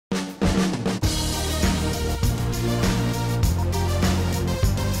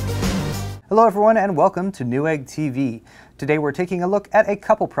Hello everyone and welcome to Newegg TV. Today we're taking a look at a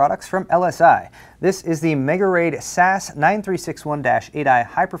couple products from LSI. This is the MegaRAID SAS 9361-8i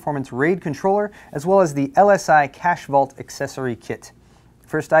High Performance RAID Controller, as well as the LSI Cache Vault Accessory Kit.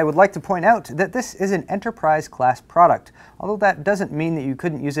 First, I would like to point out that this is an enterprise class product, although that doesn't mean that you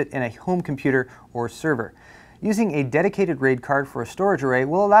couldn't use it in a home computer or server. Using a dedicated RAID card for a storage array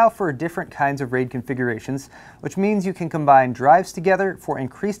will allow for different kinds of RAID configurations, which means you can combine drives together for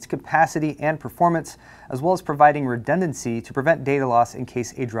increased capacity and performance, as well as providing redundancy to prevent data loss in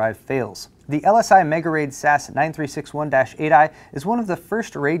case a drive fails. The LSI MegaRAID SAS 9361-8i is one of the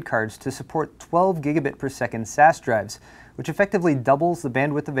first RAID cards to support 12 gigabit per second SAS drives, which effectively doubles the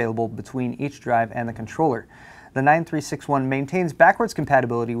bandwidth available between each drive and the controller. The 9361 maintains backwards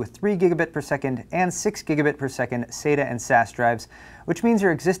compatibility with 3 gigabit per second and 6 gigabit per second SATA and SAS drives, which means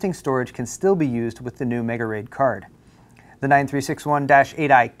your existing storage can still be used with the new MegaRAID card. The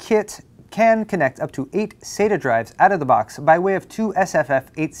 9361-8i kit can connect up to 8 SATA drives out of the box by way of 2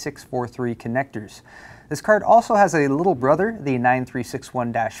 SFF8643 connectors. This card also has a little brother, the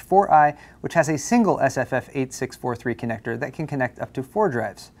 9361-4i, which has a single SFF8643 connector that can connect up to 4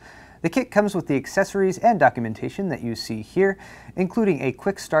 drives. The kit comes with the accessories and documentation that you see here, including a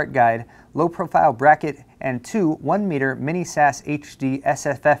quick start guide, low profile bracket, and 2 1-meter mini SAS HD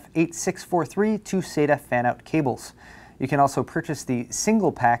SFF8643 to SATA fan-out cables. You can also purchase the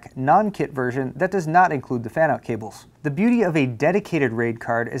single pack non-kit version that does not include the fan-out cables. The beauty of a dedicated RAID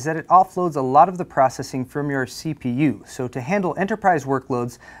card is that it offloads a lot of the processing from your CPU, so to handle enterprise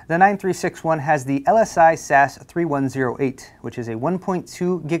workloads, the 9361 has the LSI SAS 3108, which is a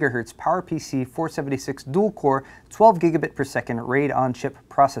 1.2 GHz PowerPC 476 dual-core 12 gigabit per second RAID on-chip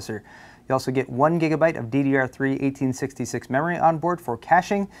processor. You also get 1 GB of DDR3 1866 memory on board for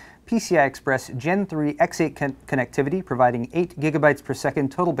caching, PCI-Express Gen 3 X8 connectivity providing 8 GB per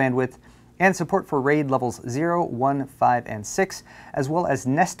second total bandwidth, and support for RAID levels 0, 1, 5, and 6, as well as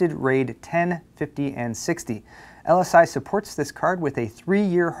nested RAID 10, 50, and 60. LSI supports this card with a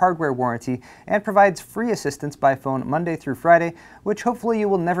 3-year hardware warranty and provides free assistance by phone Monday through Friday, which hopefully you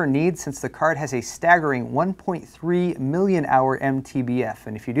will never need since the card has a staggering 1.3 million hour MTBF.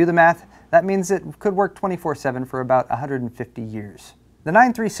 And if you do the math, that means it could work 24/7 for about 150 years. The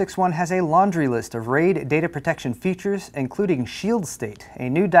 9361 has a laundry list of RAID data protection features, including Shield State, a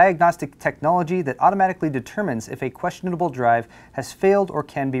new diagnostic technology that automatically determines if a questionable drive has failed or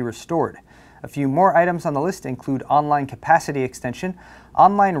can be restored. A few more items on the list include online capacity extension,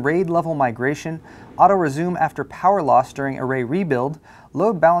 online RAID level migration, auto-resume after power loss during array rebuild,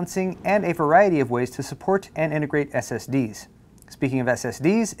 load balancing, and a variety of ways to support and integrate SSDs. Speaking of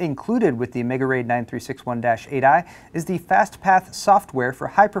SSDs, included with the MegaRAID 9361-8i is the FastPath software for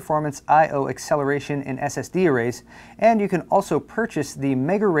high-performance I/O acceleration in SSD arrays, and you can also purchase the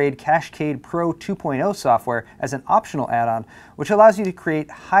MegaRAID Cachecade Pro 2.0 software as an optional add-on, which allows you to create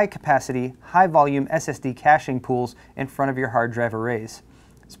high-capacity, high-volume SSD caching pools in front of your hard drive arrays.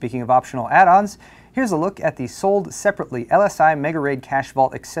 Speaking of optional add-ons, here's a look at the sold separately LSI MegaRAID Cache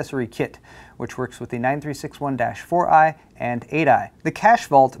Vault Accessory Kit, which works with the 9361-4i and 8i. The Cache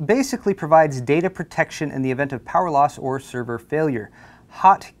Vault basically provides data protection in the event of power loss or server failure.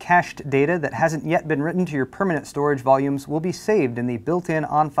 Hot cached data that hasn't yet been written to your permanent storage volumes will be saved in the built-in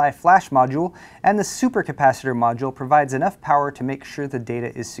ON5 flash module, and the supercapacitor module provides enough power to make sure the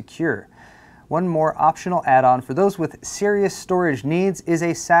data is secure. One more optional add-on for those with serious storage needs is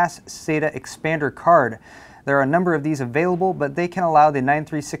a SAS SATA expander card. There are a number of these available, but they can allow the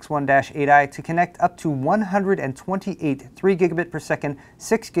 9361-8i to connect up to 128 3 gigabit per second,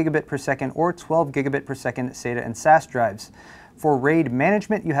 6 gigabit per second, or 12 gigabit per second SATA and SAS drives. For RAID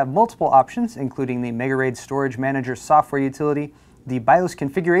management, you have multiple options, including the MegaRAID Storage Manager software utility, the BIOS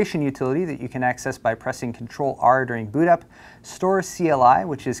configuration utility that you can access by pressing Ctrl-R during boot up, Store CLI,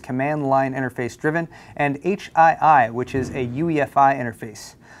 which is command line interface driven, and HII, which is a UEFI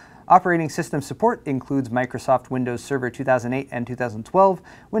interface. Operating system support includes Microsoft Windows Server 2008 and 2012,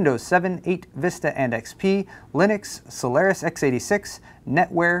 Windows 7, 8, Vista, and XP, Linux, Solaris x86,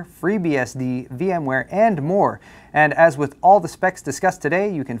 NetWare, FreeBSD, VMware, and more. And as with all the specs discussed today,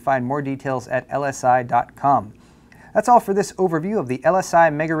 you can find more details at lsi.com. That's all for this overview of the LSI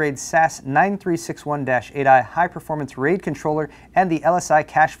MegaRAID SAS 9361-8i High Performance RAID Controller and the LSI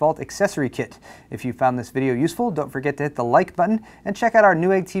Cache Vault Accessory Kit. If you found this video useful, don't forget to hit the like button and check out our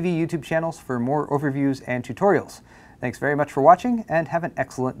Newegg TV YouTube channels for more overviews and tutorials. Thanks very much for watching and have an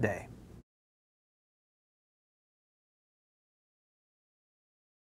excellent day.